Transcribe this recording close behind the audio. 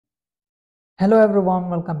Hello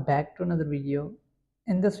everyone, welcome back to another video.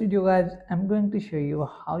 In this video guys, I'm going to show you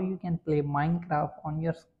how you can play Minecraft on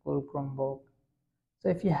your school Chromebook. So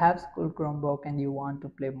if you have school Chromebook and you want to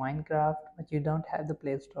play Minecraft but you don't have the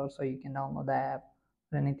Play Store so you can download the app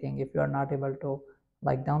or anything, if you are not able to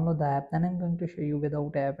download the app, then I'm going to show you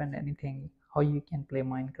without app and anything how you can play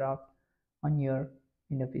Minecraft on your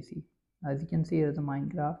PC. As you can see, here's a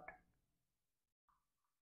Minecraft,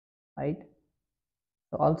 right?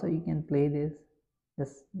 So also you can play this.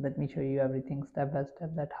 Just let me show you everything step by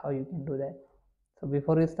step that how you can do that. So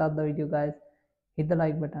before we start the video guys, hit the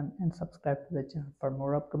like button and subscribe to the channel for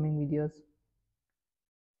more upcoming videos.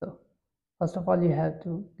 So first of all, you have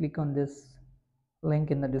to click on this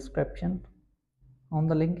link in the description. On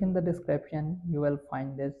the link in the description you will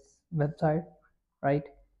find this website, right?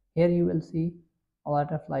 Here you will see a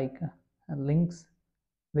lot of links,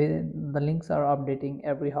 where the links are updating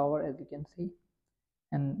every hour, as you can see.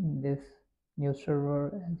 And this new server,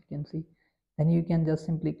 as you can see, then you can just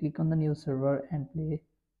simply click on the new server and play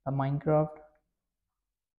the Minecraft.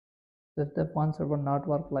 So if the one server not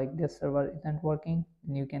work, like this server isn't working,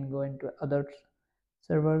 then you can go into other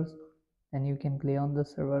servers, then you can play on the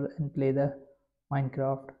server and play the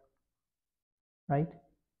Minecraft, right?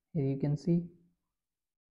 Here you can see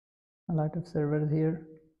a lot of servers here.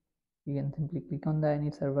 You can simply click on the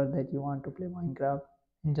any server that you want to play Minecraft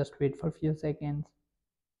and just wait for a few seconds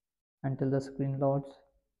until the screen loads.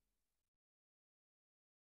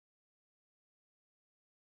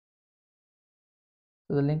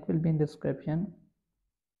 So the link will be in description.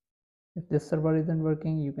 If this server isn't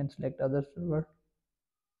working, you can select other server.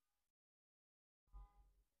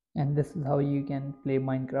 And this is how you can play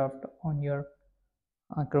Minecraft on your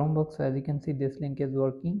Chromebook. So as you can see, this link is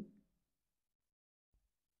working.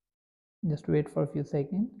 Just wait for a few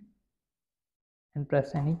seconds and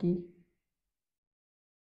press any key.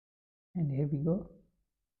 And here we go.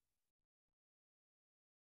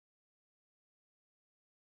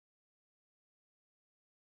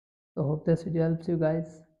 So hope this video helps you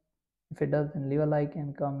guys. If it does, then leave a like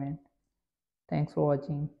and comment. Thanks for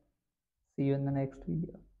watching. See you in the next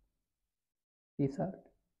video. Peace out.